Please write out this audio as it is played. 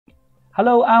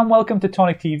Hello and welcome to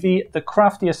Tonic TV, the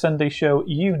craftiest Sunday show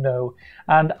you know,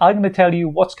 and I'm going to tell you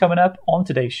what's coming up on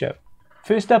today's show.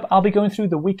 First up, I'll be going through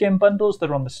the weekend bundles that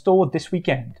are on the store this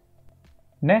weekend.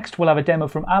 Next, we'll have a demo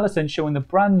from Alison showing the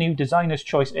brand new Designer's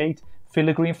Choice 8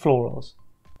 Filigree Florals.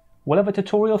 We'll have a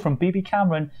tutorial from Bibi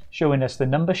Cameron showing us the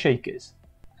number shakers.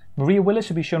 Willis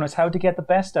will be showing us how to get the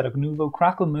best out of Nuvo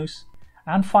Crackle Mousse.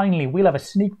 And finally, we'll have a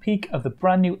sneak peek of the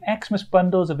brand new Xmas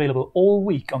bundles available all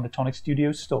week on the Tonic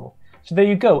Studios store. So there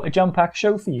you go, a jam-packed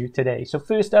show for you today. So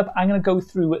first up, I'm going to go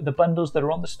through the bundles that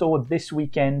are on the store this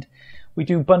weekend. We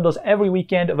do bundles every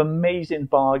weekend of amazing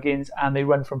bargains, and they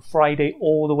run from Friday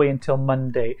all the way until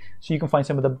Monday. So you can find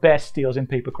some of the best deals in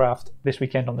papercraft this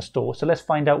weekend on the store. So let's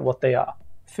find out what they are.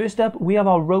 First up, we have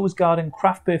our Rose Garden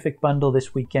Craft Perfect bundle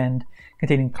this weekend,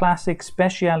 containing classic,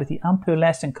 speciality and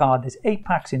pearlescent card. There's 8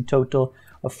 packs in total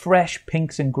of fresh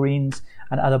pinks and greens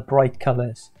and other bright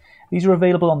colours. These are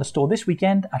available on the store this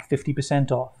weekend at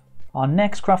 50% off. Our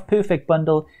next Craft Perfect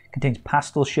bundle contains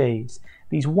pastel shades.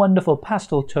 These wonderful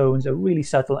pastel tones are really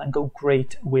subtle and go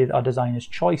great with our Designer's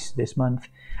Choice this month.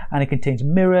 And it contains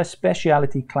mirror,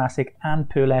 speciality, classic and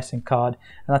pearlescent card,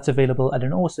 and that's available at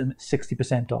an awesome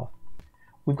 60% off.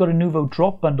 We've got a Nuvo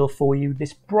drop bundle for you.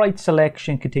 This bright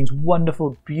selection contains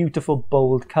wonderful, beautiful,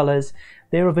 bold colours.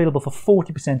 They're available for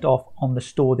 40% off on the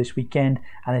store this weekend,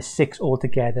 and there's 6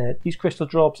 altogether. These crystal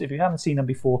drops, if you haven't seen them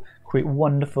before, create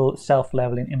wonderful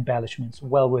self-leveling embellishments.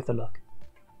 Well worth a look.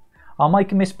 Our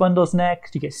Mic and Mist bundles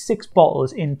next. You get 6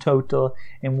 bottles in total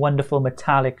in wonderful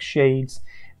metallic shades.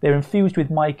 They're infused with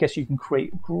mica so you can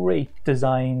create great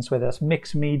designs, whether that's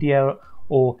mixed media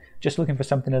or just looking for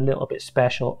something a little bit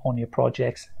special on your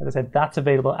projects. As I said, that's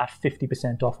available at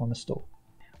 50% off on the store.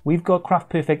 We've got Craft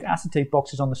Perfect acetate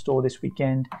boxes on the store this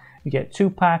weekend. You get 2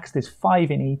 packs, there's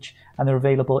 5 in each, and they're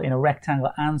available in a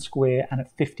rectangle and square and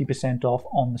at 50% off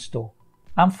on the store.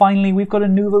 And finally, we've got a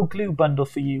Nuvo glue bundle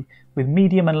for you with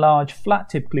medium and large flat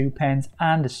tip glue pens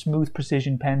and a smooth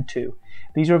precision pen too.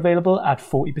 These are available at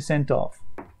 40% off.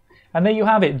 And there you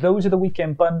have it. Those are the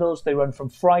weekend bundles. They run from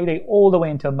Friday all the way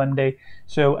until Monday.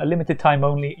 So a limited time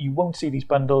only. You won't see these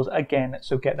bundles again,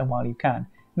 so get them while you can.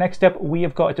 Next up, we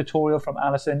have got a tutorial from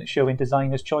Alison showing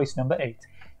Designer's Choice number 8.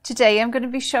 Today I'm going to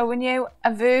be showing you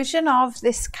a version of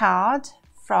this card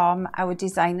from our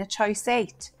Designer Choice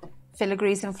 8,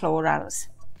 Filigrees and Florals.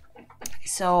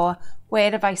 So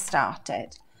where have I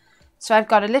started? So I've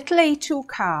got a little A2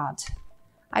 card.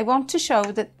 I want to show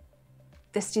that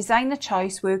this Designer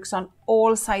Choice works on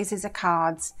all sizes of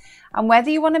cards, and whether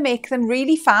you want to make them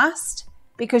really fast,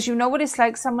 because you know what it's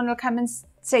like, someone will come and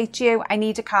say to you, I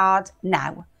need a card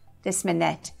now, this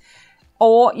minute,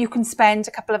 or you can spend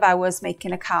a couple of hours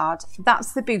making a card.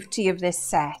 That's the beauty of this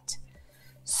set.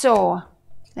 So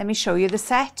let me show you the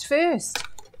set first,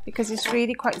 because it's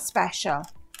really quite special.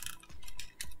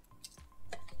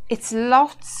 It's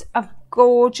lots of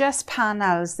gorgeous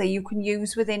panels that you can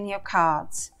use within your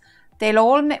cards. They'll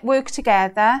all work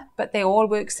together, but they all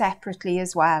work separately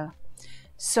as well.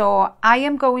 So I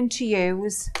am going to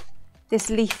use this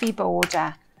leafy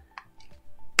border.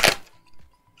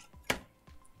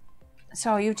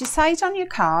 So you decide on your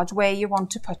card where you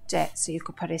want to put it. So you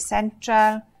could put it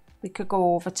central, we could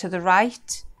go over to the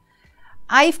right.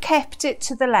 I've kept it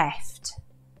to the left.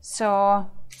 So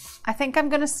I think I'm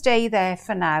going to stay there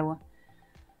for now.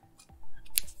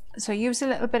 So use a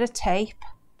little bit of tape.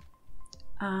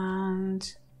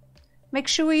 And make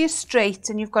sure you're straight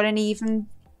and you've got an even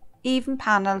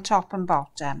panel top and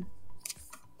bottom.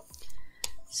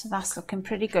 So that's looking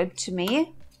pretty good to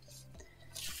me.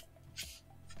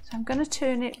 So I'm going to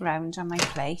turn it round on my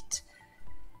plate.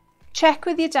 Check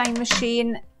with your die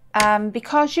machine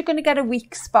because you're going to get a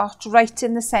weak spot right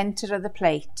in the centre of the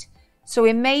plate. So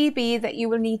it may be that you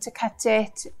will need to cut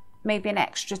it maybe an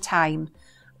extra time.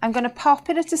 I'm going to pop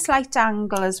it at a slight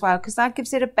angle as well, because that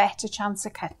gives it a better chance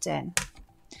of cutting.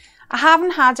 I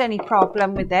haven't had any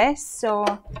problem with this, so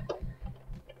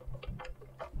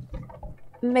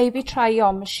maybe try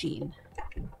your machine.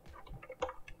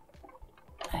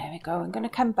 There we go. I'm going to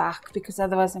come back because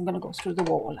otherwise I'm going to go through the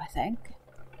wall, I think.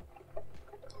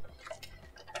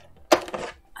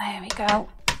 There we go.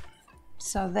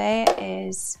 So there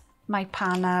is my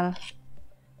panel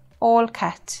all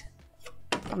cut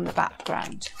from the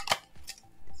background.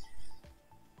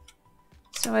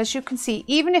 So as you can see,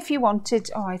 even if you wanted,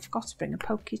 oh, I forgot to bring a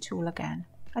pokey tool again.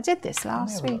 I did this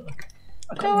last week.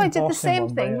 No, I did the same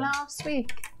thing last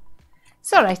week.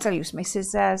 It's all right, I'll use my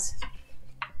scissors.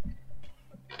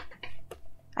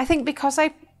 I think because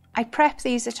I prep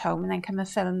these at home and then come and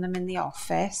film them in the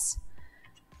office,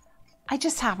 I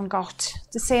just haven't got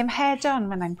the same head on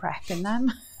when I'm prepping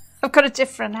them. I've got a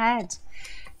different head.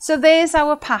 So there's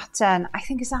our pattern. I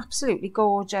think it's absolutely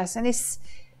gorgeous, and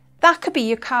that could be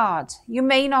your card. You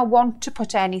may not want to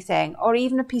put anything or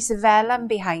even a piece of vellum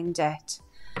behind it.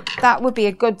 That would be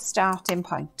a good starting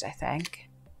point, I think.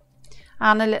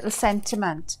 And a little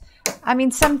sentiment. I mean,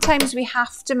 sometimes we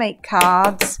have to make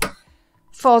cards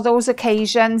for those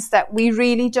occasions that we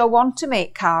really don't want to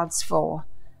make cards for.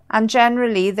 And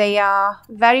generally they are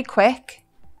very quick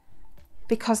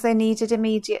because they're needed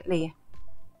immediately.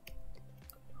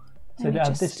 So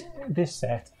this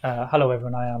set, hello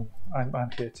everyone, I'm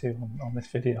here too on this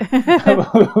video.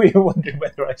 We were wondering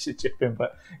whether I should chip in,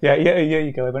 but yeah,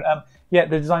 you go everyone. Yeah,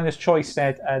 the Designer's Choice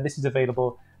set, this is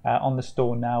available on the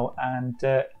store now, and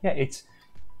yeah, it's,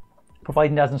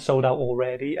 providing it hasn't sold out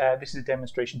already, this is a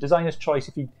demonstration. Designer's Choice,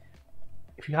 if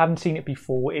you haven't seen it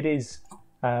before, it is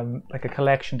like a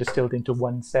collection distilled into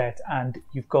one set, and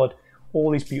you've got all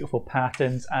these beautiful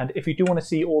patterns. And if you do want to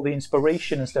see all the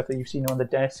inspiration and stuff that you've seen on the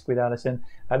desk with Alison,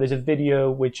 there's a video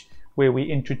where we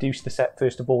introduce the set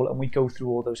first of all, and we go through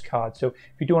all those cards. So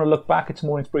if you do want to look back at some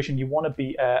more inspiration, you want to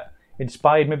be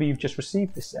inspired, maybe you've just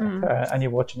received this set and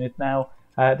you're watching it now,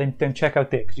 then check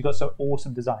out there, because you've got some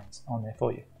awesome designs on there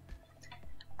for you.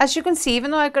 As you can see,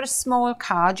 even though I've got a small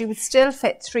card, you would still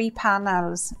fit 3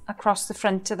 panels across the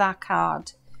front of that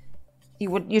card.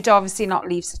 You'd obviously not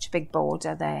leave such a big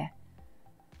border there.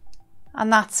 And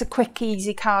that's a quick,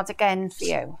 easy card again for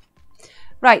you.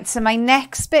 Right, so my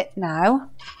next bit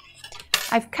now,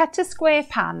 I've cut a square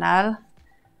panel.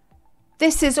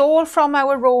 This is all from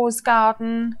our Rose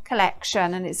Garden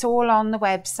collection, and it's all on the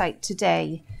website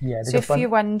today. Yeah, so if you're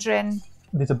wondering...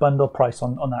 There's a bundle price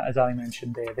on that, as I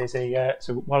mentioned there. There's a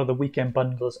so one of the weekend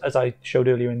bundles, as I showed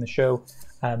earlier in the show,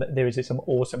 there is some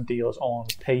awesome deals on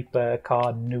paper,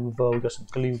 card, Nuvo. We've got some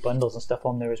glue bundles and stuff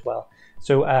on there as well.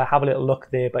 So have a little look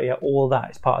there. But yeah, all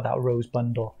that is part of that Rose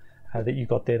bundle that you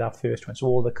got there, that first one. So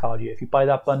all the card, if you buy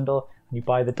that bundle and you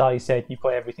buy the die set, you've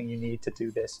got everything you need to do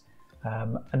this.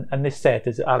 And this set,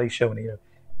 as Ali's shown you,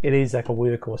 it is like a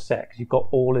workhorse set, because you've got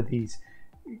all of these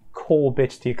core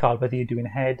bits to your card, whether you're doing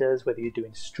headers, whether you're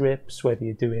doing strips, whether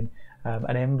you're doing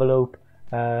an envelope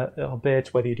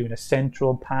bit, whether you're doing a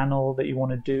central panel that you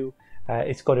want to do.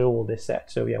 It's got it all, this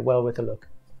set. So yeah, well worth a look.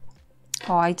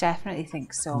 Oh, I definitely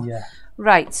think so. Yeah.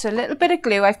 Right, so a little bit of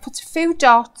glue. I've put a few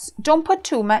dots. Don't put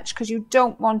too much because you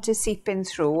don't want it seeping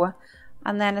through.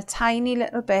 And then a tiny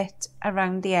little bit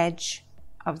around the edge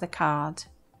of the card.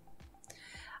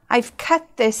 I've cut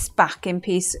this backing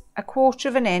piece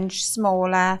 1/4 inch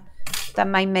smaller than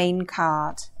my main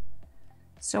card.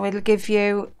 So it'll give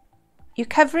you're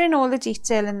covering all the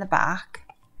detail in the back,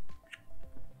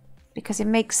 because it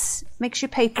makes your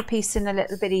paper piecing a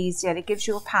little bit easier. It gives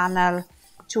you a panel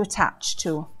to attach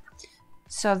to.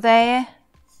 So there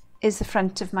is the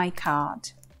front of my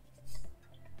card.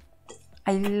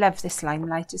 I love this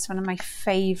limelight. It's one of my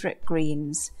favourite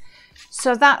greens.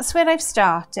 So that's where I've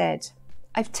started.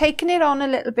 I've taken it on a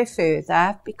little bit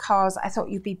further because I thought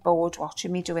you'd be bored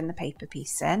watching me doing the paper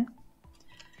piecing.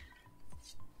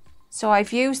 So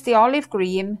I've used the olive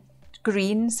green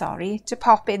to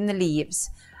pop in the leaves.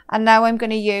 And now I'm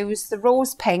going to use the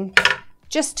rose pink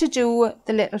just to do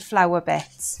the little flower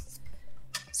bits.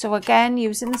 So again,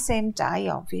 using the same die,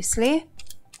 obviously.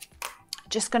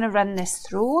 Just going to run this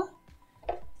through.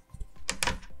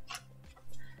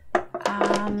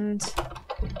 And...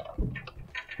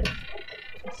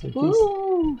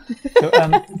 Ooh. So,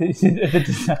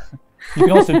 you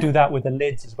can also do that with the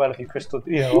lids as well if you crystal,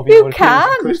 you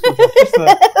can. Crystal, just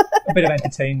a bit of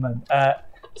entertainment.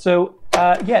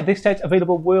 Yeah, this set's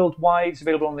available worldwide. It's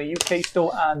available on the UK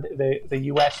store and the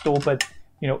US store, but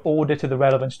order to the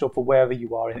relevant store for wherever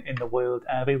you are in the world.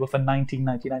 Available for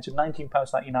 £19.99, so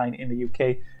 £19.99 in the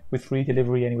UK with free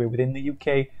delivery anywhere within the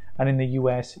UK, and in the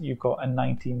US you've got a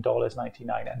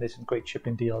 $19.99, and there's some great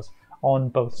shipping deals on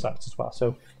both sites as well.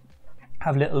 So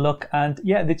have a little look, and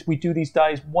yeah, we do these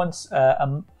dies once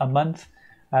a month.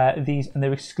 And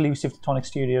they're exclusive to Tonic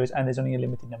Studios, and there's only a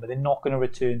limited number. They're not going to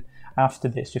return after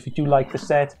this. So if you do like the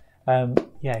set,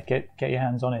 yeah, get your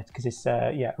hands on it, because it's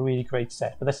a really great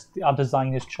set. But that's our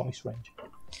Designer's Choice range.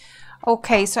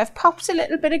 Okay, so I've popped a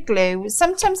little bit of glue.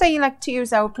 Sometimes I like to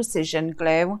use our precision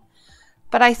glue,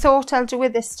 but I thought I'll do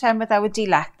it this time with our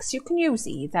deluxe. You can use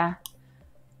either.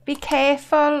 Be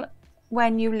careful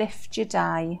when you lift your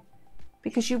die,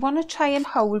 because you want to try and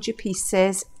hold your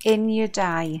pieces in your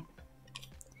die,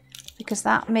 because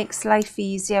that makes life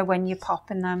easier when you're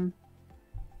popping them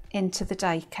into the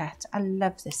die cut. I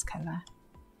love this colour.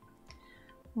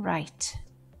 Right,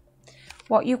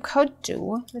 what you could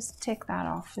do, let's take that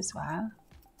off as well.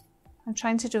 I'm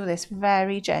trying to do this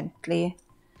very gently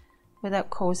without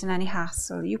causing any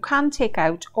hassle. You can take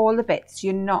out all the bits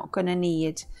you're not going to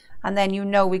need, and then you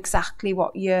know exactly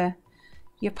what you're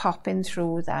popping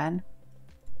through then.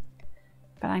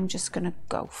 But I'm just going to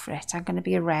go for it. I'm going to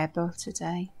be a rebel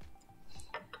today.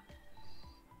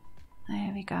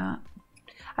 There we go.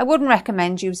 I wouldn't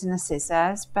recommend using the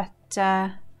scissors, but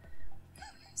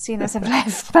seeing as I've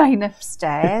left mine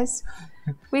upstairs,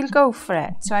 we'll go for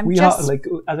it. So I'm are, like,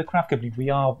 as a craft company, we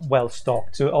are well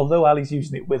stocked. So although Ali's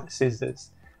using it with the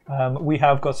scissors, we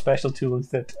have got special tools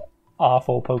that are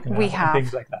for poking out and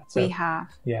things like that. So, we have.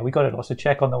 Yeah, we got it all. So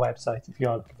check on the website if you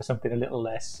are looking for something a little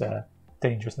less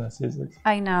dangerous than the scissors.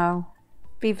 I know.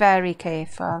 Be very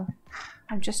careful.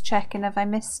 I'm just checking if I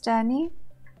missed any.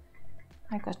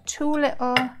 I've got 2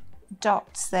 little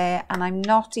dots there, and I'm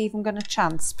not even going to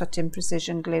chance putting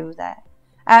precision glue there.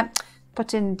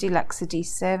 Put in deluxe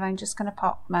adhesive. I'm just going to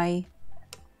pop my...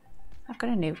 I've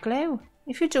got a new glue.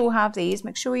 If you do have these,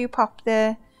 make sure you pop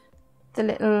the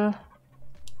little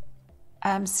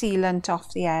sealant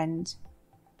off the end.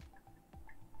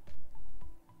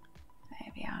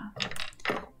 There we are.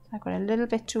 I've got a little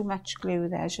bit too much glue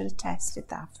there. I should have tested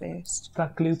that first.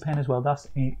 That glue pen as well, that's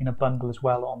in a bundle as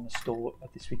well on the store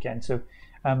this weekend. So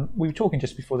we were talking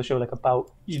just before the show like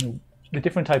about, you know, the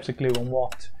different types of glue and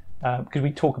what, because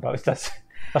we talk about it, that's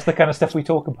the kind of stuff we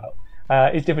talk about,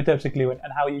 is different types of glue and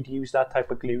how you'd use that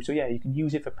type of glue. So yeah, you can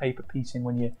use it for paper piecing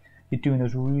when you're doing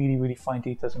those really, really fine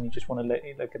details and you just want to let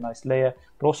it like a nice layer,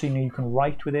 but also, you know, you can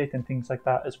write with it and things like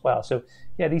that as well. So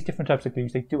yeah, these different types of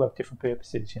glues, they do have different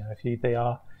purposes. You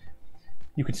know,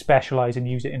 you could specialise and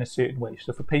use it in a certain way.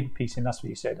 So for paper piecing, that's what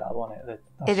you said, Al, wasn't it?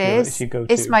 It's your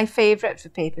go-to. It's my favourite for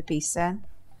paper piecing.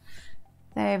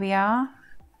 There we are.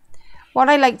 What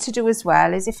I like to do as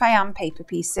well is, if I am paper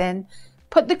piecing,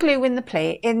 put the glue in the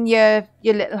plate, in your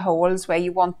little holes where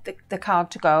you want the card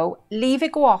to go, leave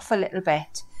it go off a little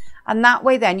bit. And that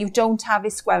way then you don't have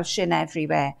it squelching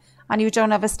everywhere and you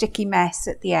don't have a sticky mess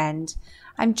at the end.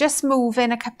 I'm just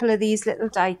moving a couple of these little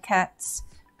die cuts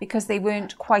because they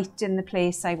weren't quite in the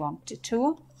place I wanted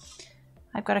to.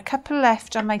 I've got a couple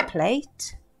left on my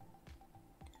plate.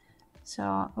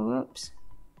 So, oops.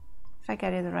 If I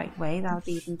get it the right way, that'll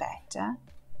be even better.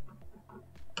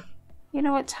 You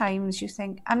know, at times you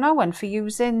think, I'm not one for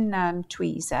using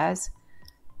tweezers,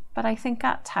 but I think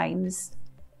at times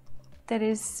there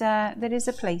is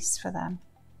a place for them.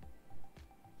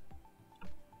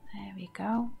 There we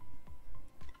go.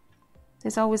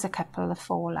 There's always a couple that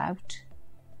fall out.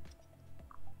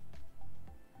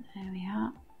 There we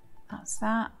are. That's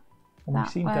that. Well,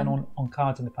 we've seen done on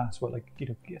cards in the past, what, like, you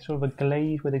know, sort of a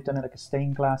glaze where they've done it like a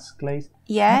stained glass glaze.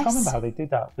 Yes. I can't remember how they did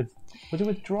that. Was it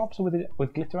with drops or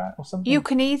with glitter art or something? You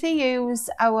can either use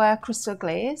our crystal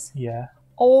glaze. Yeah.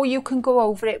 Or you can go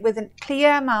over it with a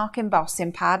clear mark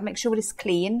embossing pad, make sure it's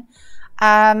clean,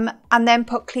 and then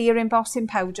put clear embossing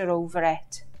powder over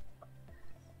it.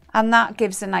 And that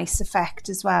gives a nice effect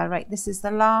as well. Right, this is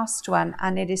the last one,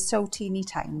 and it is so teeny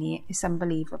tiny, it's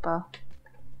unbelievable.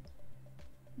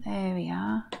 There we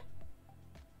are.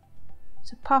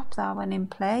 So pop that one in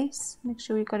place, make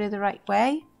sure you got it the right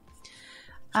way.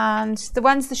 And the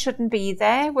ones that shouldn't be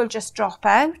there will just drop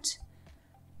out.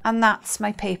 And that's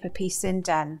my paper piecing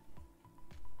done.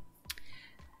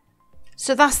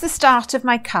 So that's the start of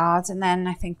my card, and then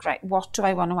I think, right, what do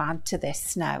I want to add to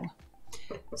this now?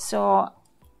 So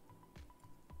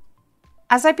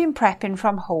as I've been prepping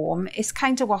from home, it's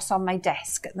kind of what's on my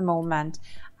desk at the moment.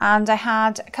 And I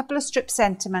had a couple of strip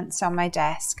sentiments on my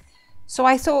desk. So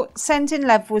I thought Sending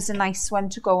Love was a nice one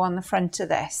to go on the front of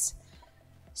this.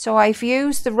 So I've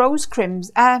used the Rose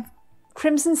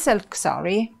Crimson Silk,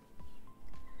 sorry,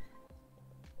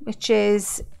 which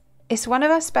is, it's one of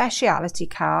our speciality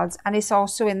cards, and it's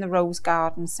also in the Rose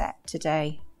Garden set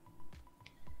today.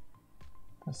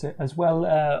 That's it. As well,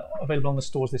 available on the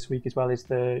stores this week as well is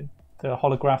the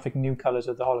holographic new colours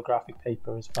of the holographic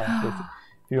paper as well. So if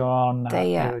you're on that,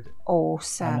 they are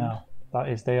awesome. I know. That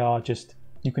is, they are just,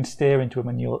 you can stare into them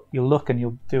and you'll look and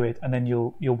you'll do it, and then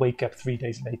you'll wake up 3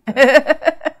 days later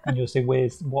and you'll say,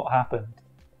 what happened?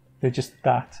 They're just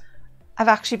that. I've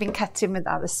actually been cutting with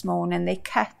that this morning. They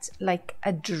cut like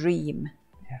a dream.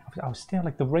 Yeah, I was still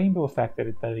like the rainbow effect that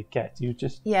it gets. You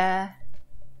just, yeah.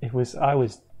 I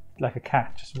was like a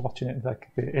cat just watching it, like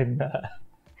in.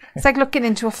 It's like looking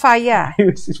into a fire. It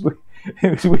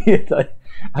was weird. Like,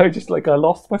 I was just like, I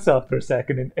lost myself for a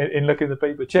second in looking at the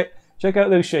paper. Check out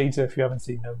those shades if you haven't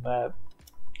seen them.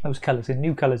 Those colours and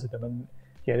new colours of them, and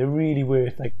yeah, they're really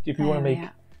worth. Like, if you want to make,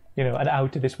 you know, an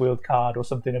out of this world card or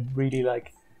something, and really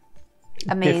like.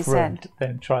 Amazing. Different,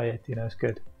 then try it, you know, it's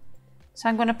good. So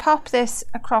I'm going to pop this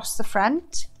across the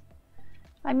front,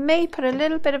 I may put a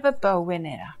little bit of a bow in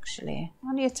it actually,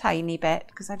 only a tiny bit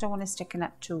because I don't want to stick it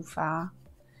up too far.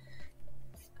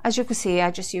 As you can see,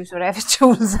 I just use whatever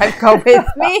tools I've got with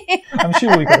me. I'm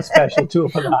sure we've got a special tool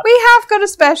for that. We have got a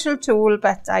special tool,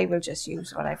 but I will just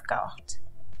use what I've got.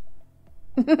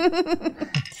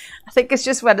 I think it's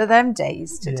just one of them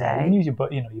days today. Yeah, you can use your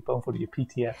bone folder, your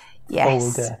PTF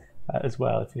folder as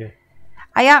well if you.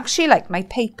 I actually like my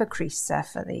paper creaser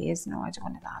for these. No, I don't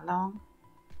want it that long.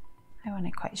 I want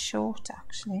it quite short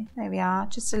actually. There we are,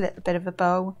 just a little bit of a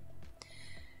bow.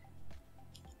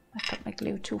 I put my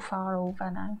glue too far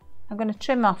over now. I'm going to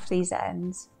trim off these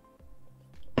ends.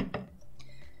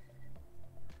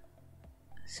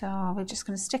 So we're just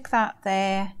going to stick that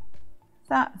there,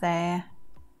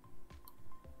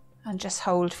 and just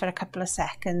hold for a couple of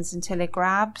seconds until it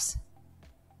grabs.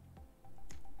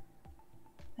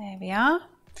 There we are.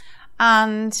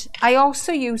 And I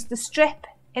also use the strip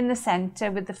in the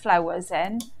centre with the flowers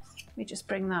in. Let me just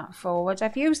bring that forward.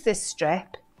 I've used this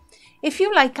strip. If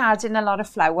you like adding a lot of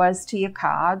flowers to your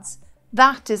cards,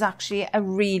 that is actually a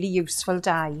really useful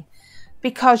die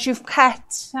because you've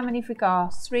cut, how many have we got?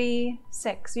 3,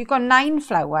 6, you've got 9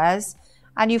 flowers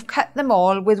and you've cut them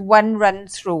all with one run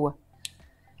through.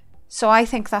 So I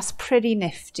think that's pretty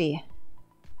nifty.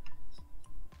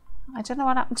 I don't know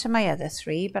what happened to my other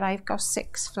 3, but I've got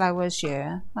 6 flowers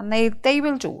here and they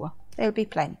will do. There'll be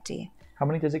plenty. How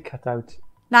many does it cut out?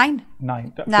 9.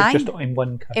 9. 9. Just in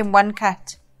one cut. In one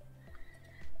cut.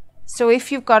 So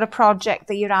if you've got a project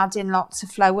that you're adding lots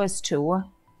of flowers to,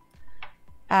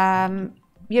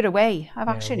 you're away. I've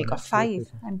actually got 5.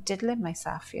 I'm diddling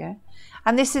myself here.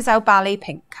 And this is our Ballet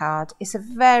Pink card. It's a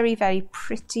very, very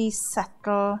pretty,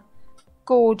 subtle,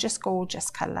 gorgeous, gorgeous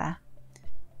colour.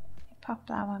 Pop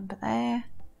that one there.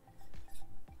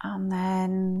 And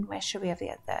then, where should we have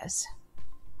the others?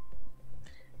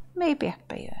 Maybe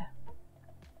up here.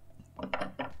 I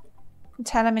can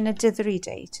tell I'm in a dithery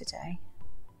day today.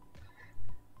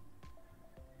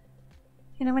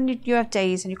 You know, when you have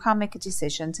days and you can't make a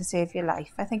decision to save your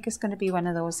life, I think it's going to be one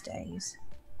of those days.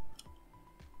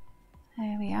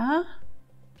 There we are.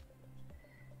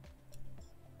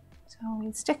 So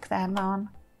we'll stick them on.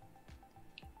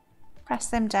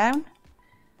 Press them down.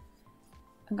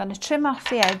 I'm going to trim off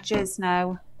the edges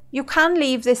now. You can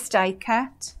leave this die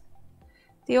cut.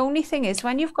 The only thing is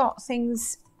when you've got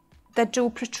things that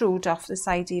do protrude off the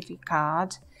side of your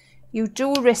card, you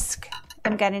do risk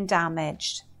them getting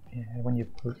damaged. Yeah, when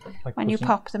you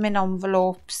pop them in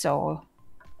envelopes or,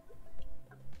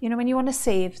 you know, when you want to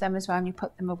save them as well and you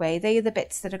put them away, they are the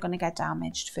bits that are going to get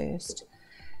damaged first.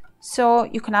 So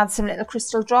you can add some little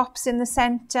crystal drops in the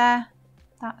centre.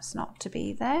 That's not to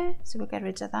be there, so we'll get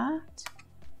rid of that.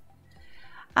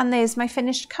 And there's my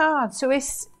finished card. So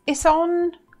it's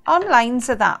on lines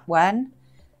of that one.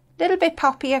 Little bit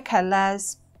poppier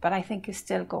colours, but I think it's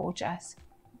still gorgeous.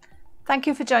 Thank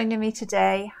you for joining me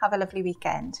today. Have a lovely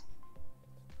weekend.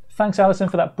 Thanks, Alison,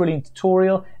 for that brilliant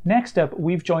tutorial. Next up,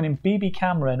 we've joined in Bibi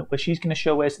Cameron, where she's going to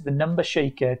show us the number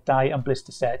shaker, die and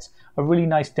blister sets. A really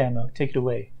nice demo. Take it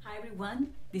away. Hi everyone,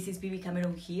 this is Bibi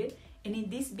Cameron here, and in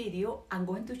this video I'm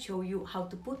going to show you how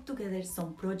to put together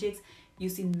some projects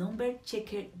using number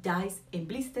checker dies and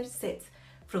blister sets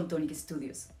from Tonic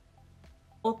Studios.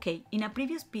 Okay, in a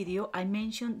previous video I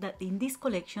mentioned that in this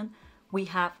collection we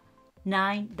have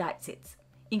 9 die sets,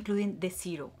 including the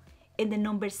 0, and the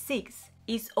number 6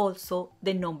 is also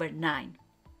the number 9.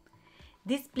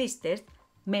 This blister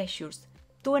measures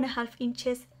 2.5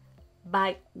 inches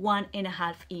by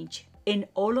 1.5 inch, and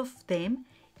all of them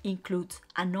includes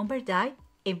a number die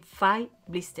and 5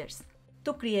 blisters.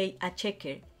 To create a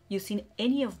checker using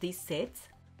any of these sets,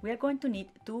 we are going to need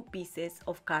 2 pieces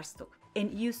of cardstock,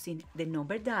 and using the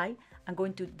number die, I'm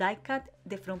going to die cut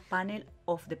the front panel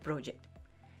of the project.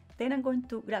 Then I'm going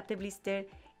to grab the blister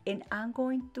and I'm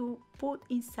going to put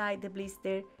inside the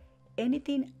blister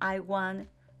anything I want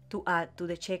to add to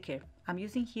the checker. I'm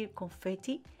using here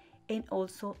confetti and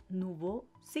also Nuvo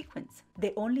sequins.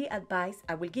 The only advice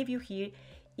I will give you here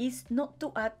is not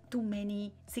to add too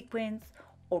many sequins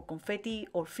or confetti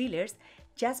or fillers,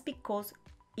 just because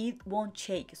it won't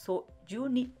shake. So you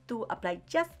need to apply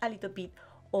just a little bit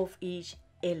of each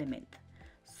element.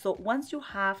 So once you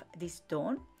have this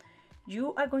done,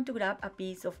 you are going to grab a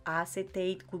piece of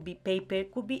acetate, could be paper,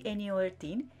 could be any other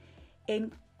thing,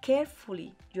 and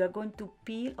carefully you are going to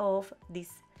peel off this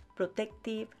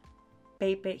protective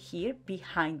paper here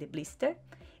behind the blister,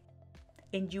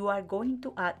 and you are going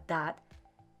to add that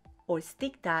or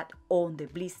stick that on the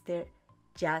blister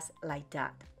just like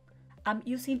that. I'm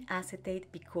using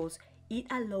acetate because it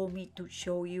allows me to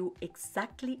show you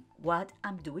exactly what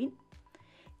I'm doing,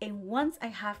 And once I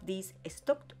have this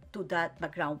stuck to that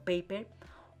background paper,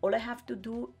 all I have to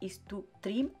do is to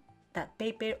trim that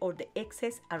paper or the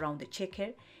excess around the checker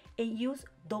and use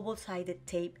double-sided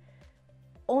tape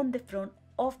on the front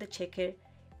of the checker,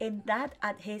 and that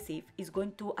adhesive is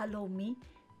going to allow me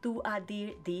to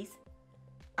adhere this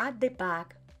at the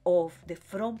back of the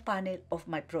front panel of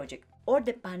my project, or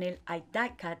the panel I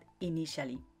die cut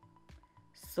initially.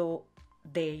 So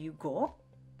there you go.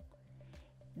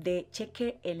 The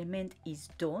checker element is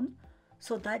done,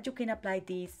 so that you can apply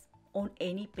this on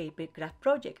any paper craft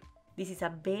project. This is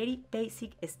a very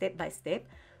basic step-by-step,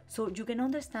 so you can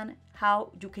understand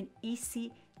how you can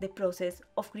easy the process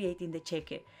of creating the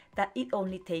checker, that it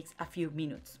only takes a few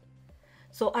minutes.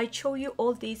 So I showed you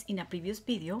all this in a previous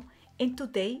video, and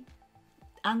today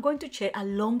I'm going to share a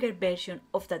longer version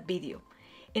of that video,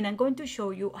 and I'm going to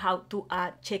show you how to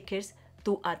add checkers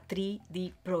to a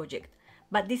 3D project.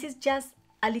 But this is just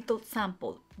a little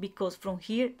sample, because from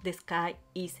here the sky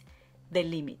is the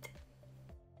limit.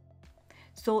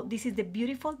 So this is the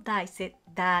beautiful die set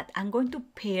that I'm going to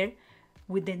pair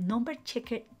with the number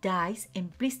checker dies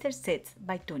and blister sets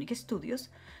by Tonic Studios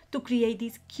to create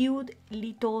this cute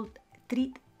little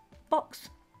treat box.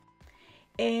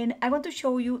 And I want to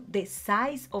show you the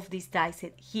size of this die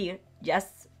set here,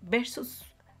 just versus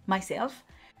myself,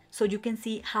 so you can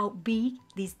see how big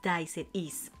this die set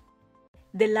is.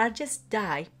 The largest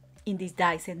die in this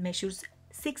die set measures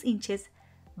 6 inches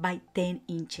by 10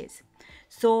 inches.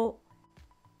 So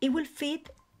it will fit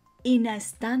in a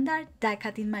standard die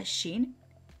cutting machine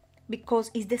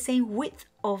because it's the same width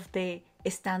of the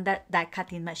standard die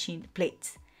cutting machine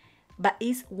plates, but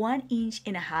it's 1.5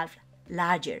 inches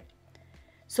larger.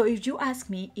 So if you ask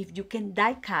me if you can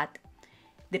die cut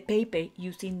the paper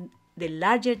using the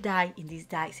larger die in this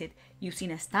die set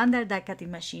using a standard die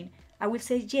cutting machine, I will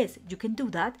say yes, you can do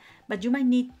that, but you might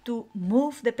need to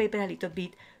move the paper a little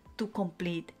bit to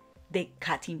complete the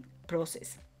cutting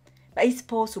process. But it's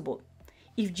possible.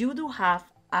 If you do have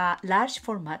a large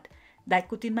format die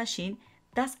cutting machine,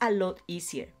 that's a lot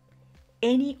easier.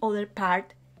 Any other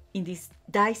part in this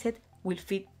die set will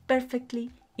fit perfectly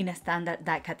in a standard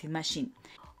die cutting machine.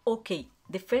 Okay,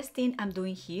 the first thing I'm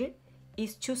doing here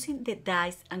is choosing the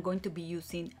dies I'm going to be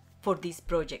using for this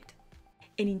project.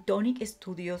 And in Tonic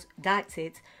Studios die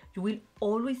sets, you will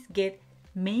always get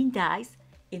main dies,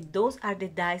 and those are the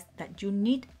dies that you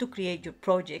need to create your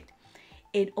project,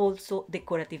 and also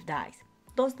decorative dies,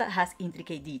 those that has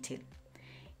intricate detail.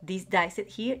 This die set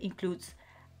here includes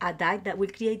a die that will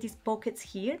create these pockets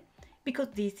here, because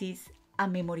this is a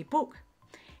memory book,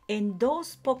 and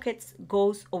those pockets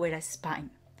goes over a spine.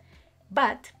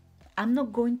 But I'm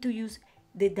not going to use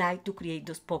the die to create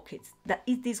those pockets. That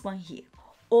is this one here.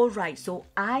 Alright, so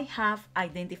I have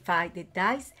identified the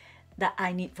dies that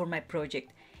I need for my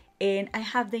project, and I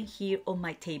have them here on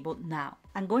my table now.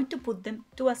 I'm going to put them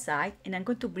to a side, and I'm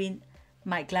going to bring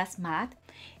my glass mat,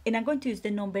 and I'm going to use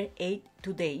the number 8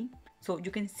 today. So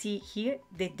you can see here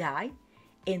the die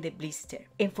and the blister.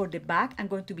 And for the back I'm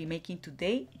going to be making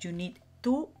today, you need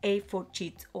 2 A4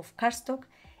 sheets of cardstock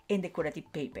and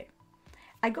decorative paper.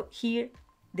 I got here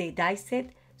the die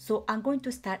set, so I'm going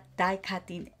to start die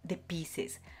cutting the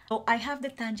pieces. So I have the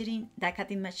Tangerine die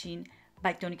cutting machine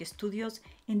by Tonic Studios,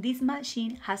 and this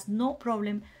machine has no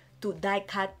problem to die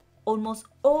cut almost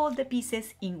all the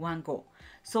pieces in one go.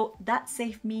 So that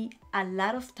saved me a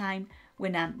lot of time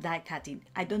when I'm die cutting.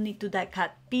 I don't need to die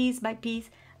cut piece by piece.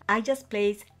 I just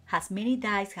place as many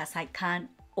dies as I can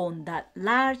on that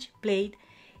large plate,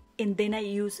 and then I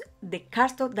use the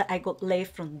cardstock that I got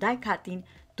left from die cutting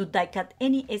to die cut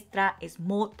any extra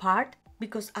small part,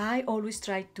 because I always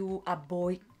try to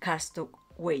avoid cardstock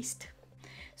waste.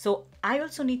 So I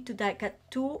also need to die cut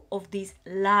 2 of these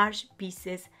large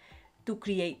pieces to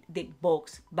create the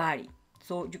box body.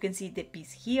 So you can see the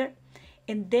piece here,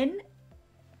 and then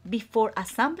before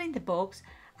assembling the box,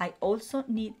 I also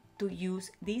need to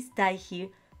use this die here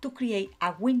to create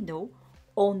a window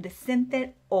on the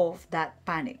center of that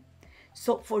panel.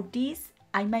 So for this,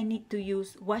 I might need to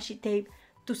use washi tape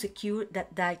to secure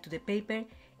that die to the paper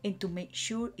and to make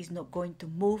sure it's not going to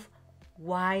move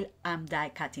while I'm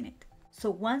die cutting it. So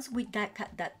once we die cut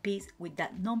that piece with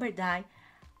that number die,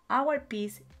 our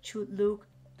piece should look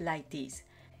like this.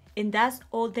 And that's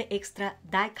all the extra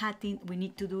die cutting we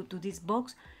need to do to this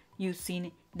box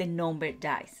using the number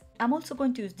dies. I'm also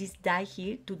going to use this die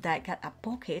here to die cut a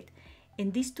pocket,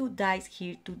 and these 2 dies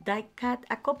here to die cut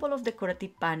a couple of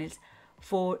decorative panels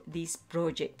for this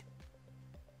project.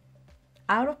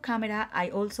 Out of camera, I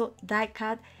also die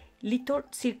cut little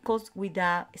circles with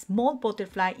a small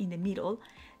butterfly in the middle,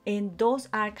 and those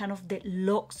are kind of the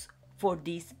locks for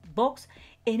this box,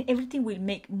 and everything will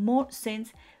make more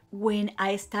sense when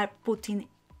I start putting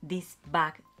this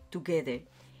bag together.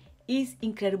 It's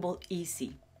incredible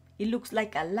easy. It looks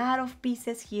like a lot of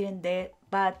pieces here and there,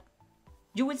 but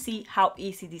you will see how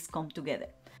easy this comes together.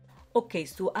 Okay,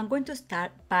 so I'm going to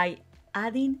start by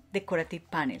adding decorative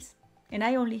panels, and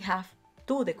I only have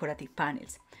 2 decorative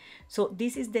panels. So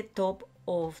this is the top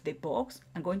of the box.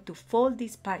 I'm going to fold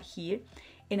this part here,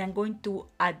 and I'm going to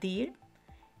adhere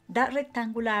that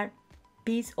rectangular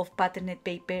piece of patterned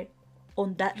paper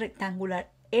on that rectangular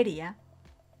area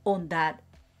on that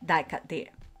die cut there.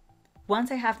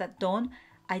 Once I have that done,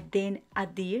 I then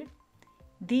adhere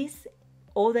this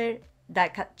other die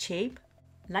cut shape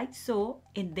like so,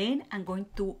 and then I'm going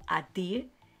to adhere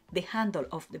the handle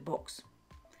of the box.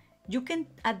 You can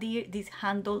adhere this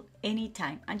handle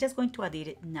anytime. I'm just going to adhere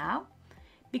it now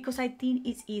because I think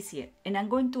it's easier, and I'm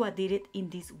going to adhere it in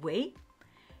this way.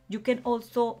 You can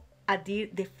also adhere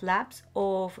the flaps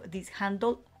of this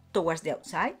handle towards the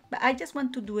outside, but I just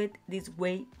want to do it this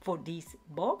way for this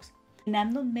box. And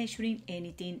I'm not measuring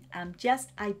anything, I'm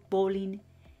just eyeballing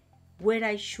where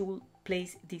I should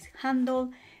place this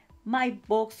handle. My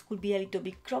box could be a little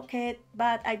bit crooked,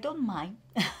 but I don't mind,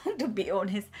 to be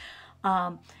honest.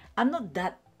 I'm not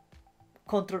that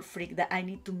control freak that I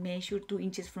need to measure 2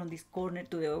 inches from this corner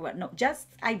to the other. No,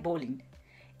 just eyeballing.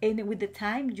 And with the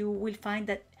time, you will find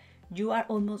that you are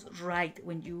almost right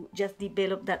when you just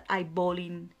develop that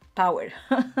eyeballing power.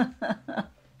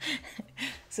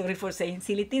 Sorry for saying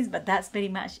silly things, but that's very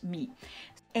much me.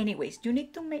 Anyways, you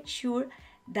need to make sure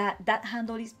that that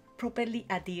handle is properly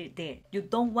adhered there. You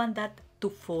don't want that to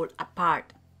fall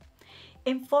apart.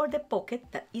 And for the pocket,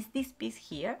 that is this piece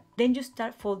here, then you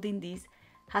start folding this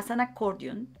as an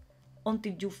accordion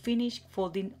until you finish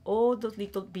folding all those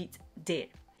little bits there.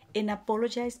 And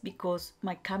apologize because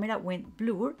my camera went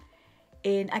blur,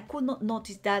 and I could not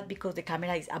notice that because the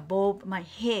camera is above my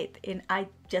head and I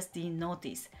just didn't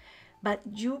notice. But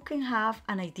you can have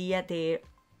an idea there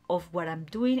of what I'm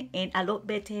doing, and a lot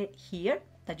better here,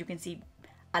 that you can see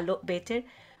a lot better.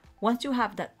 Once you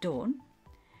have that done,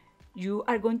 you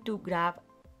are going to grab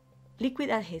liquid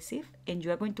adhesive and you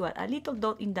are going to add a little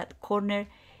dot in that corner,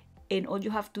 and all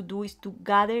you have to do is to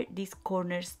gather these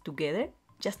corners together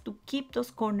just to keep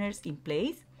those corners in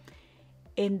place.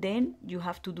 And then you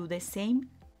have to do the same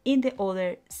in the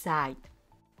other side.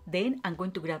 Then I'm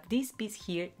going to grab this piece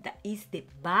here that is the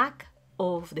back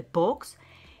of the box,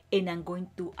 and I'm going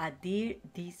to adhere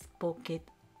this pocket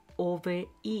over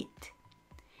it.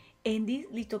 And this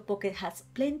little pocket has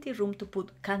plenty room to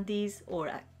put candies or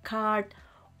a card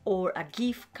or a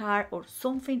gift card or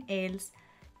something else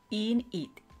in it.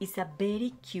 It's a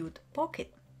very cute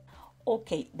pocket.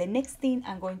 Okay, the next thing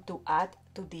I'm going to add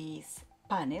to this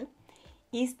panel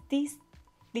is this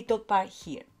little part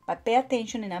here. But pay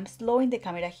attention, and I'm slowing the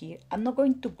camera here. I'm not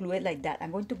going to glue it like that.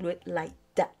 I'm going to glue it like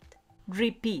that.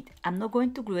 Repeat, I'm not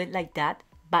going to glue it like that,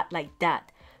 but like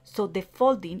that. So the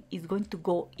folding is going to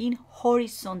go in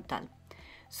horizontal,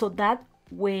 so that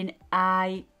when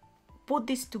I put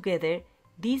this together,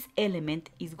 this element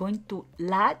is going to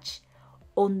latch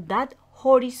on that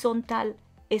horizontal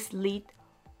slit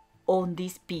on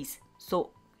this piece.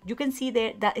 So you can see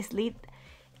there that slit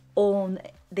on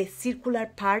the circular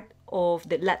part of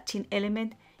the latching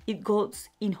element. It goes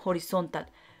in horizontal,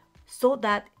 so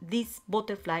that this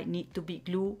butterfly needs to be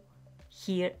glued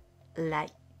here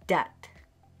like that.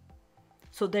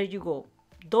 So there you go,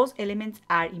 those elements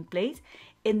are in place.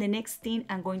 And the next thing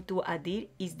I'm going to adhere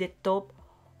is the top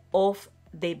of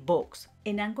the box,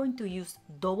 and I'm going to use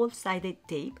double-sided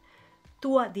tape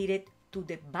to adhere it to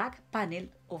the back panel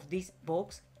of this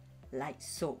box like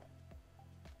so.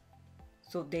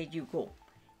 So there you go.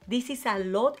 This is a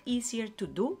lot easier to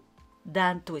do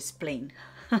than to explain,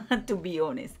 to be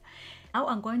honest. Now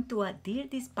I'm going to adhere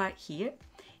this part here,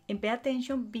 and pay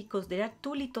attention because there are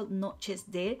 2 little notches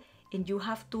there, and you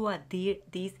have to adhere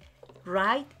this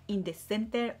right in the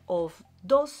center of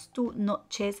those 2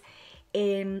 notches,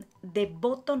 and the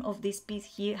bottom of this piece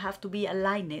here have to be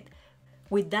aligned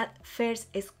with that first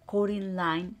scoring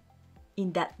line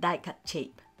in that die cut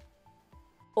shape.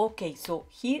 Okay, so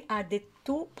here are the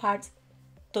 2 parts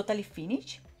totally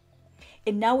finished,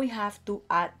 and now we have to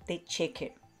add the checker.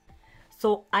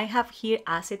 So I have here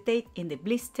acetate in the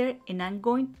blister, and I'm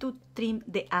going to trim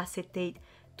the acetate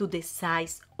to the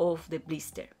size of the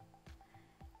blister.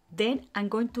 Then I'm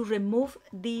going to remove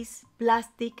this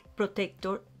plastic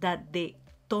protector that the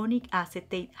tonic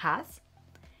acetate has.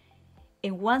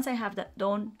 And once I have that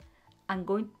done, I'm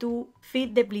going to fill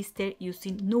the blister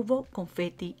using Nuvo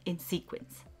confetti and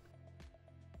sequins.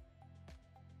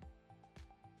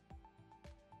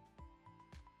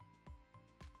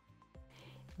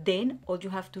 Then all you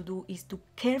have to do is to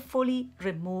carefully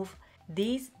remove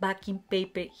this backing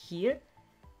paper here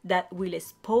that will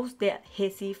expose the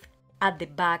adhesive at the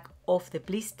back of the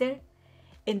blister,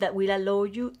 and that will allow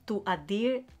you to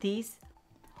adhere this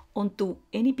onto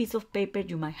any piece of paper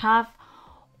you might have,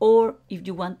 or if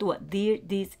you want to adhere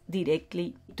this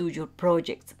directly to your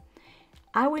projects.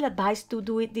 I will advise to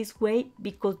do it this way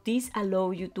because this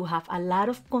allows you to have a lot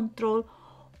of control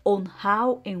on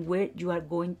how and where you are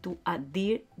going to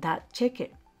adhere that checker.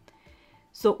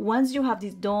 So once you have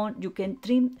this done, you can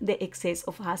trim the excess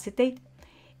of acetate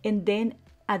and then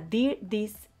adhere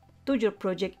this to your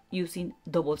project using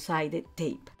double-sided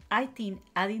tape. I think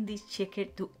adding this checker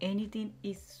to anything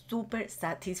is super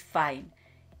satisfying.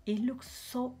 It looks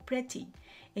so pretty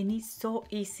and it's so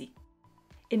easy.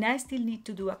 And I still need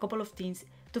to do a couple of things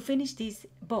to finish this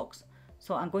box.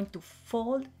 So I'm going to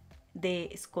fold the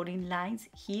scoring lines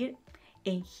here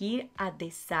and here at the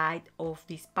side of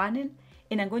this panel,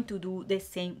 and I'm going to do the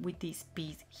same with this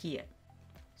piece here.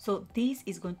 So this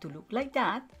is going to look like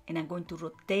that, and I'm going to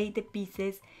rotate the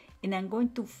pieces, and I'm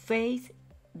going to face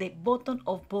the bottom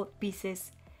of both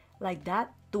pieces like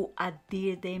that to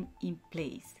adhere them in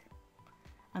place.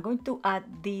 I'm going to add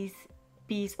this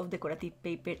piece of decorative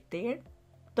paper there,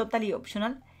 totally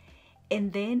optional,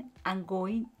 and then I'm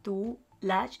going to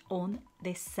latch on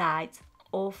the sides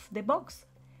of the box,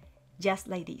 just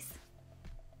like this.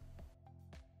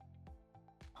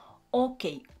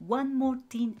 Okay, one more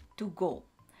thing to go.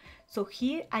 So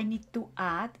here I need to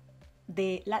add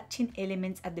the latching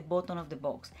elements at the bottom of the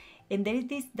box, and there is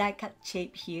this die cut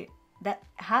shape here that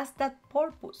has that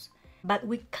purpose, but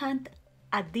we can't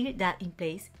adhere that in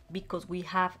place because we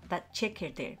have that checker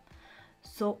there.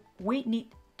 So we need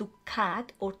to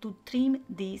cut or to trim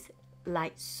this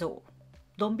like so.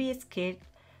 Don't be scared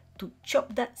to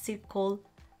chop that circle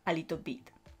a little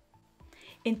bit.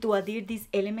 And to adhere these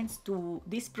elements to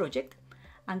this project,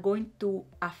 I'm going to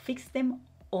affix them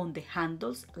on the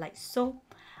handles like so.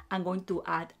 I'm going to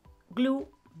add glue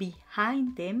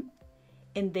behind them,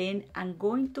 and then I'm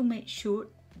going to make sure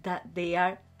that they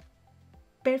are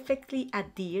perfectly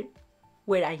adhered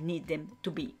where I need them to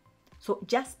be. So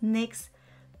just next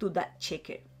to that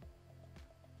checker.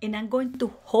 And I'm going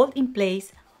to hold in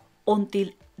place until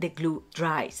the glue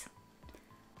dries.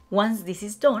 Once this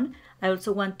is done, I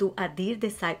also want to adhere the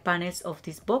side panels of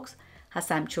this box as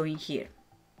I'm showing here.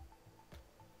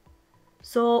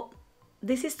 So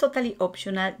this is totally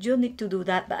optional, you don't need to do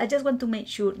that, but I just want to make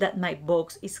sure that my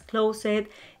box is closed, and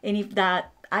if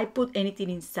that I put anything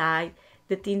inside,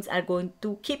 the things are going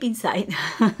to keep inside.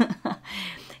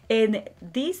 And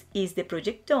this is the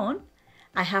project done.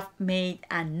 I have made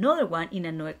another one in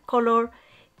another color,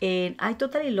 and I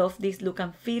totally love this look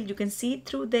and feel. You can see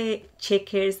through the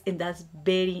checkers, and that's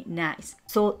very nice.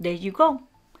 So there you go.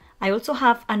 I also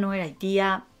have another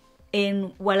idea,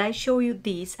 and while I show you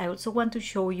this, I also want to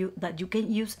show you that you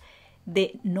can use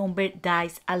the number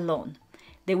dies alone.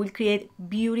 They will create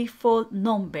beautiful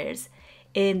numbers,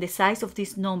 and the size of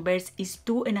these numbers is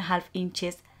 2.5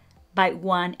 inches by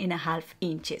 1.5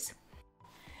 inches.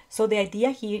 So the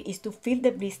idea here is to fill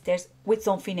the blisters with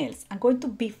something else. I'm going to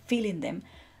be filling them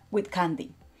with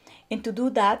candy. And to do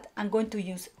that, I'm going to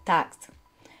use tags.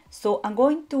 So I'm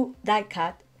going to die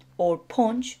cut or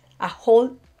punch a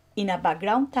hole in a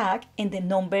background tag and the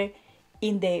number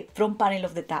in the front panel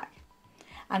of the tag.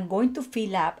 I'm going to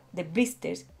fill up the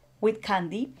blisters with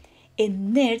candy,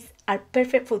 and nerds are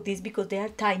perfect for this because they are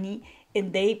tiny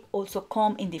and they also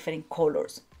come in different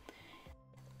colors.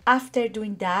 After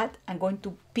doing that, I'm going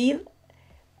to peel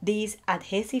this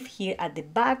adhesive here at the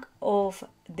back of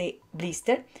the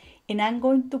blister, and I'm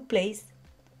going to place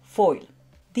foil.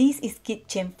 This is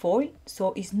kitchen foil,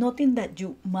 so it's nothing that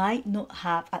you might not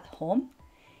have at home.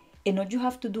 And all you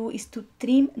have to do is to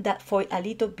trim that foil a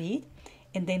little bit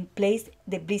and then place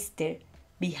the blister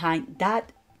behind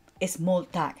that small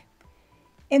tag.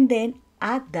 And then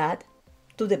add that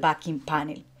to the backing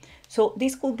panel. So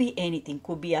this could be anything,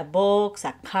 could be a box,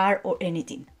 a card, or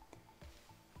anything.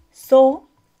 So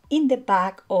in the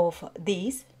back of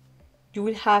this, you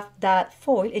will have that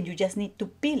foil and you just need to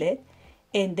peel it,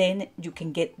 and then you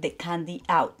can get the candy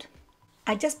out.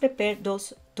 I just prepared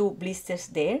those two blisters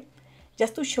there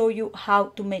just to show you how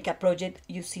to make a project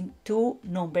using two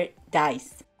number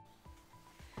dies.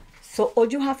 So all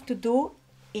you have to do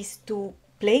is to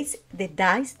place the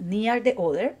dies near the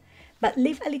other, but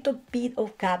leave a little bit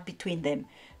of gap between them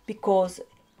because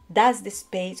that's the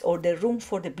space or the room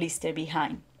for the blister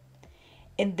behind.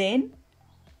 And then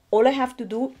all I have to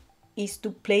do is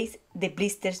to place the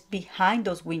blisters behind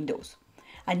those windows.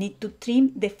 I need to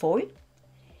trim the foil,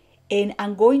 and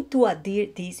I'm going to adhere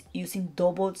this using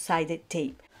double-sided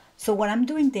tape. So what I'm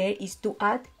doing there is to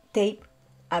add tape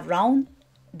around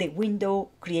the window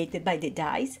created by the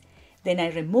dies. Then I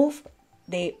remove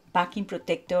the backing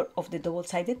protector of the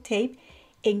double-sided tape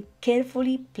and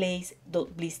carefully place those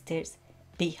blisters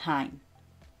behind.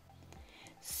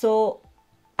 So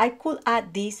I could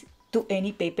add this to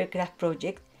any paper craft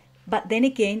project, but then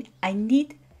again, I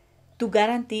need to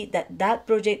guarantee that that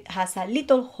project has a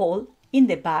little hole in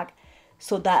the back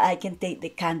so that I can take the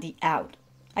candy out.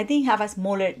 I didn't have a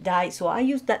smaller die, so I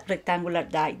used that rectangular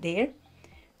die there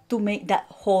to make that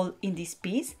hole in this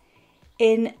piece.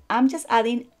 And I'm just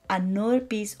adding another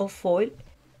piece of foil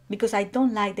because I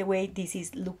don't like the way this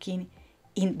is looking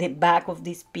in the back of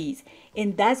this piece.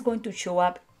 And that's going to show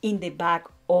up in the back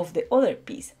of the other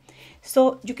piece.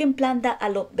 So you can plan that a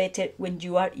lot better when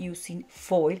you are using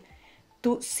foil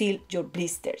to seal your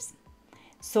blisters.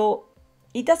 So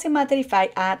it doesn't matter if I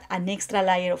add an extra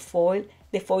layer of foil.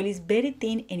 The foil is very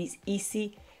thin and it's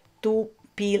easy to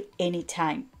peel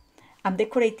anytime. I'm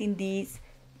decorating this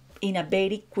in a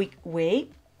very quick way.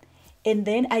 And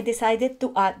then I decided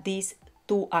to add this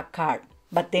to a card.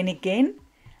 But then again,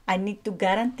 I need to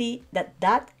guarantee that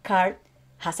that card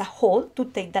has a hole to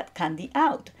take that candy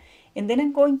out. And then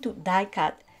I'm going to die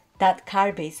cut that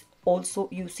card base also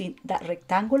using that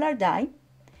rectangular die.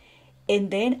 And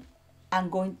then I'm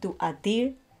going to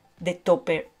adhere the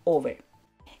topper over.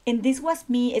 And this was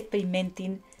me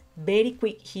experimenting very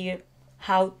quick here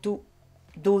how to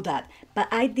do that. But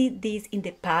I did this in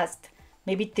the past,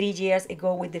 maybe 3 years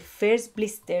ago, with the first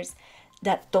blisters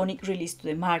that Tonic released to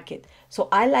the market. So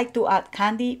I like to add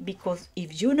candy because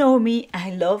if you know me, I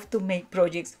love to make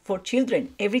projects for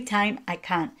children every time I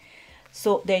can.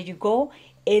 So there you go.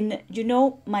 And you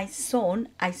know, my son,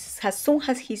 as soon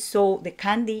as he saw the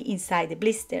candy inside the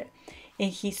blister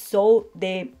and he saw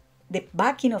the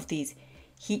backing of this,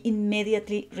 he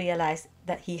immediately realized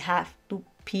that he had to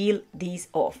peel this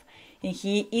off. And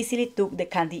he easily took the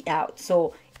candy out.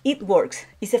 So it works,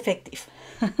 it's effective.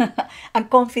 I'm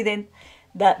confident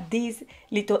that this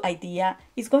little idea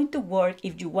is going to work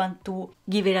if you want to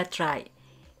give it a try.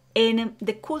 And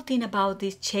the cool thing about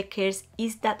these checkers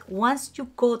is that once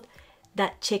you got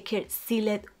that checker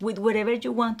sealed with whatever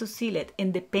you want to seal it,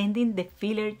 and depending the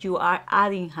filler you are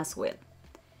adding as well,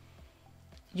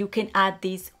 you can add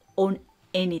this on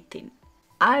anything.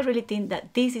 I really think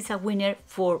that this is a winner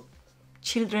for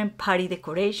children party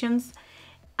decorations.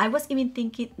 I was even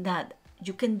thinking that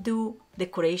you can do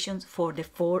decorations for the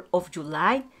 4th of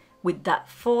July with that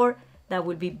 4. That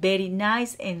will be very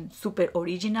nice and super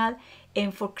original.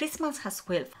 And for Christmas as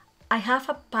well. I have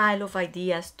a pile of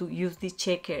ideas to use these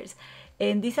checkers.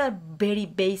 And these are very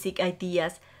basic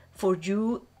ideas for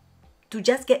you to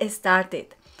just get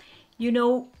started. You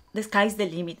know, the sky's the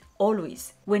limit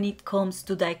always when it comes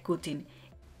to die cutting.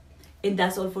 And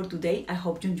that's all for today. I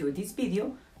hope you enjoyed this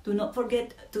video. Do not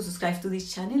forget to subscribe to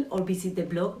this channel or visit the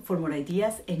blog for more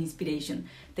ideas and inspiration.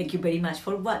 Thank you very much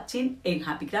for watching and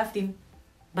happy crafting.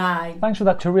 Bye. Thanks for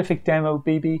that terrific demo,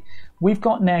 Bibi. We've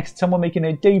got next someone making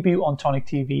their debut on Tonic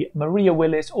TV, Maria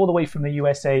Willis, all the way from the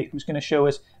USA, who's going to show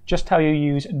us just how you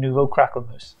use Nuvo Crackle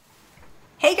Mousse.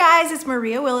 Hey guys, it's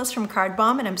Maria Willis from Card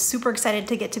Bomb, and I'm super excited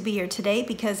to get to be here today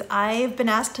because I've been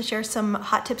asked to share some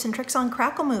hot tips and tricks on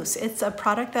Crackle Mousse. It's a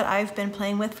product that I've been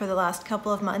playing with for the last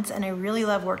couple of months and I really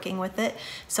love working with it,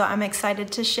 so I'm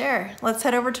excited to share. Let's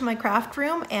head over to my craft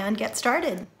room and get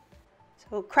started.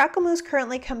 So Crackle Mousse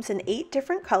currently comes in 8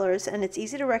 different colors and it's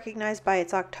easy to recognize by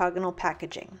its octagonal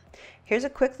packaging. Here's a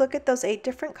quick look at those 8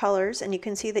 different colors, and you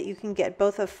can see that you can get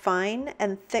both a fine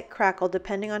and thick crackle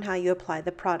depending on how you apply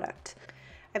the product.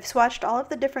 I've swatched all of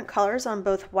the different colors on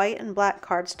both white and black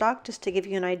cardstock just to give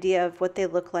you an idea of what they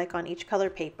look like on each color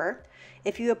paper.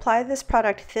 If you apply this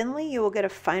product thinly, you will get a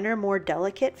finer, more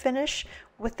delicate finish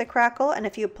with the crackle, and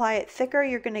if you apply it thicker,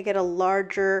 you're going to get a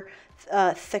larger,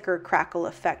 thicker crackle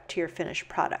effect to your finished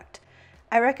product.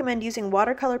 I recommend using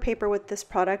watercolor paper with this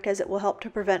product as it will help to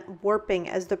prevent warping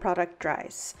as the product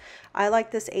dries. I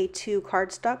like this A2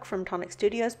 cardstock from Tonic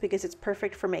Studios because it's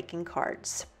perfect for making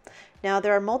cards. Now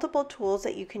there are multiple tools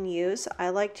that you can use. I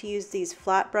like to use these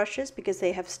flat brushes because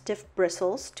they have stiff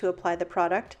bristles to apply the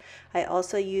product. I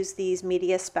also use these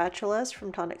media spatulas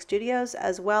from Tonic Studios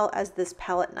as well as this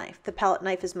palette knife. The palette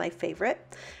knife is my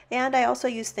favorite. And I also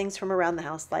use things from around the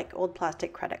house like old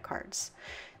plastic credit cards.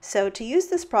 So to use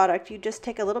this product, you just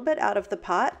take a little bit out of the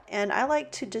pot, and I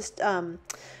like to just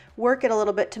work it a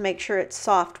little bit to make sure it's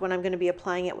soft when I'm going to be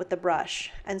applying it with the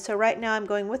brush. And so right now I'm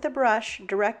going with the brush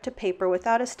direct to paper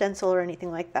without a stencil or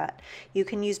anything like that. You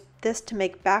can use this to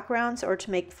make backgrounds or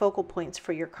to make focal points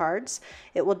for your cards.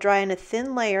 It will dry in a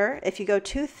thin layer. If you go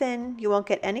too thin, you won't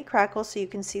get any crackle. So you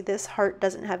can see this heart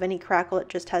doesn't have any crackle, it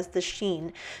just has the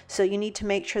sheen. So you need to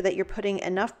make sure that you're putting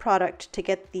enough product to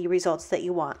get the results that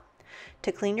you want.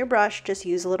 To clean your brush, just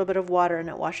use a little bit of water and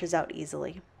it washes out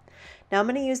easily. Now I'm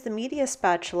going to use the media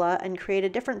spatula and create a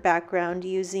different background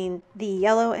using the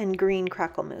yellow and green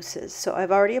crackle mousses. So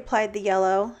I've already applied the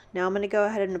yellow. Now I'm going to go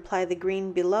ahead and apply the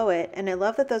green below it. And I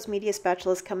love that those media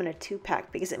spatulas come in a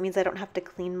 2-pack because it means I don't have to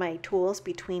clean my tools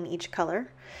between each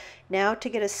color. Now to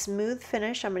get a smooth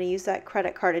finish, I'm going to use that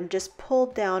credit card and just pull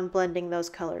down, blending those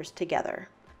colors together.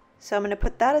 So I'm going to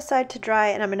put that aside to dry,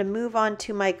 and I'm going to move on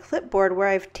to my clipboard where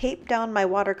I've taped down my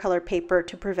watercolor paper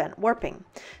to prevent warping.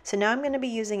 So now I'm going to be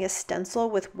using a stencil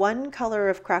with one color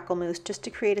of crackle mousse just to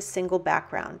create a single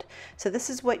background. So this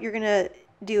is what you're going to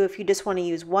do if you just want to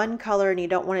use one color and you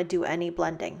don't want to do any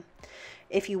blending.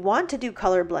 If you want to do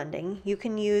color blending, you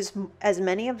can use as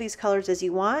many of these colors as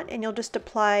you want, and you'll just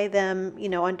apply them,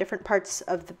 on different parts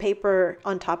of the paper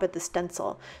on top of the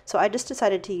stencil. So I just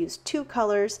decided to use 2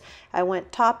 colors. I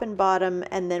went top and bottom,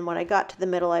 and then when I got to the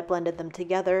middle, I blended them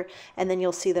together, and then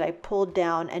you'll see that I pulled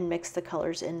down and mixed the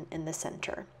colors in the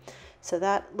center. So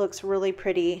that looks really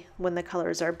pretty when the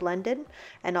colors are blended,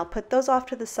 and I'll put those off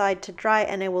to the side to dry,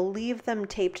 and I will leave them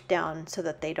taped down so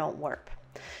that they don't warp.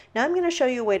 Now I'm going to show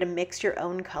you a way to mix your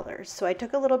own colors. So I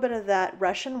took a little bit of that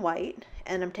Russian white,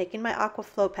 and I'm taking my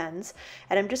Aquaflow pens,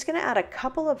 and I'm just going to add a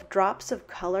couple of drops of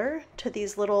color to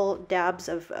these little dabs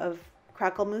of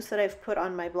crackle mousse that I've put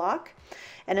on my block,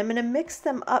 and I'm going to mix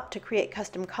them up to create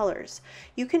custom colors.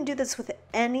 You can do this with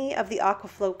any of the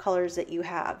Aquaflow colors that you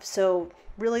have. So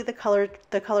really the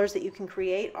colors that you can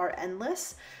create are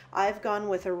endless. I've gone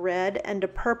with a red and a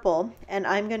purple, and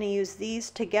I'm going to use these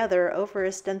together over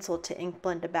a stencil to ink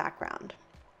blend a background.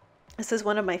 This is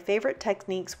one of my favorite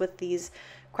techniques with these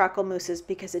crackle mousses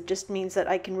because it just means that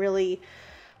I can really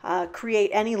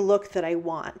create any look that I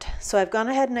want. So I've gone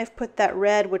ahead and I've put that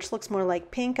red, which looks more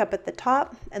like pink, up at the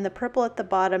top, and the purple at the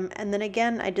bottom, and then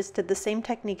again I just did the same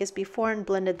technique as before and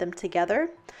blended them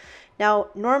together. Now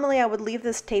normally I would leave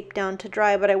this tape down to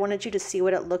dry, but I wanted you to see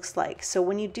what it looks like. So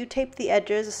when you do tape the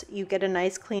edges, you get a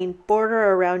nice clean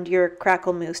border around your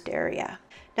crackle mousse area.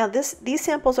 Now these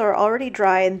samples are already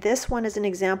dry, and this one is an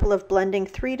example of blending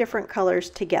 3 different colors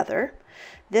together.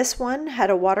 This one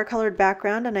had a watercolored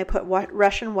background, and I put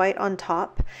Russian white on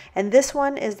top, and this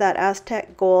one is that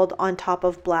Aztec gold on top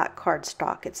of black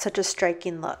cardstock. It's such a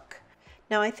striking look.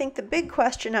 Now I think the big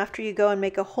question after you go and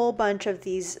make a whole bunch of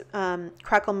these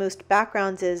crackle mousse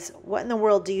backgrounds is, what in the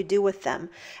world do you do with them?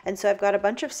 And so I've got a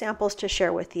bunch of samples to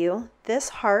share with you. This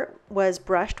heart was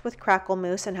brushed with crackle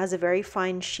mousse and has a very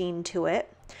fine sheen to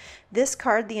it. This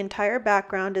card, the entire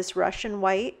background is Russian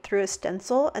white through a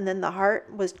stencil, and then the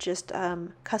heart was just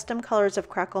custom colors of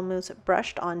crackle mousse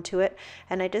brushed onto it,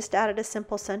 and I just added a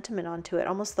simple sentiment onto it.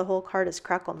 Almost the whole card is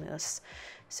crackle mousse.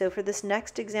 So for this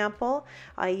next example,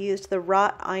 I used the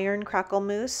wrought iron crackle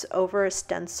mousse over a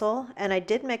stencil, and I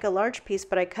did make a large piece,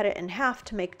 but I cut it in half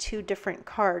to make 2 different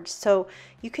cards. So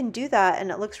you can do that, and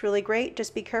it looks really great.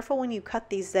 Just be careful when you cut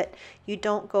these that you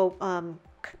don't go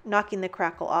knocking the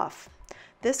crackle off.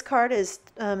 This card is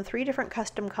 3 different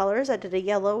custom colors. I did a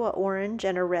yellow, a orange,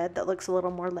 and a red that looks a little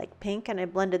more like pink, and I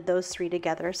blended those 3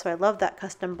 together, so I love that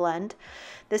custom blend.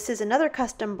 This is another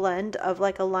custom blend of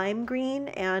like a lime green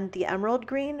and the emerald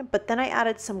green, but then I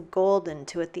added some gold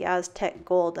into it, the Aztec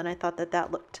gold, and I thought that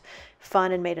that looked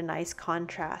fun and made a nice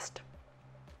contrast.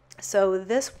 So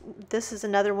this is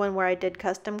another one where I did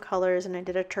custom colors, and I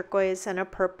did a turquoise and a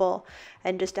purple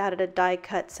and just added a die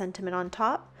cut sentiment on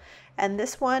top. And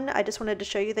this one, I just wanted to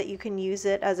show you that you can use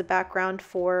it as a background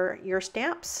for your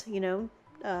stamps,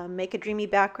 make a dreamy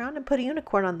background and put a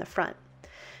unicorn on the front.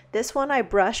 This one I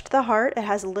brushed the heart. It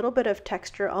has a little bit of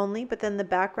texture only, but then the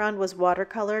background was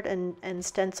watercolored and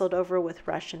stenciled over with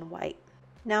Russian white.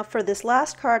 Now for this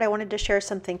last card, I wanted to share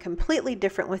something completely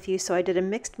different with you, so I did a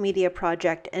mixed media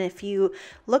project, and if you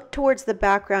look towards the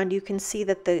background, you can see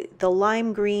that the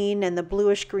lime green and the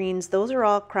bluish greens, those are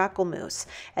all crackle mousse,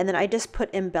 and then I just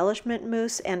put embellishment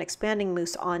mousse and expanding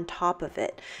mousse on top of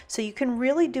it. So you can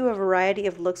really do a variety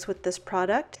of looks with this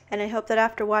product, and I hope that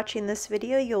after watching this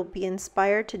video, you'll be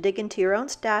inspired to dig into your own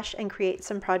stash and create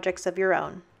some projects of your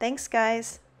own. Thanks,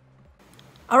 guys!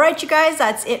 All right, you guys,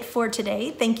 that's it for today.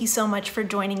 Thank you so much for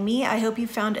joining me. I hope you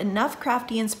found enough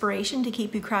crafty inspiration to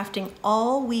keep you crafting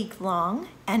all week long,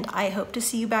 and I hope to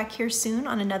see you back here soon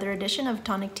on another edition of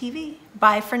Tonic TV.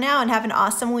 Bye for now and have an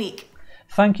awesome week.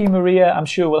 Thank you, Maria. I'm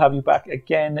sure we'll have you back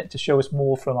again to show us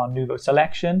more from our Nuvo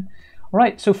selection.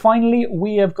 Right, so finally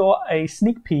we have got a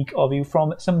sneak peek of you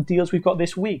from some deals we've got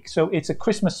this week. So it's a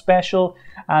Christmas special,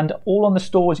 and all on the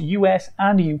stores US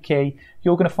and UK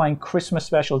you're going to find Christmas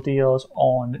special deals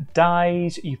on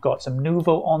dyes. You've got some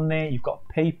Nuvo on there, you've got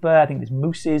paper, I think there's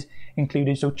mousses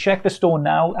included. So check the store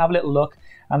now, have a little look,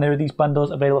 and there are these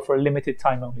bundles available for a limited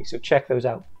time only, so check those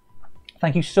out.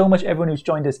 Thank you so much everyone who's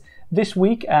joined us this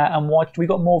week and watched. We've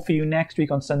got more for you next week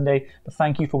on Sunday, but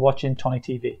thank you for watching Tonic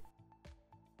TV.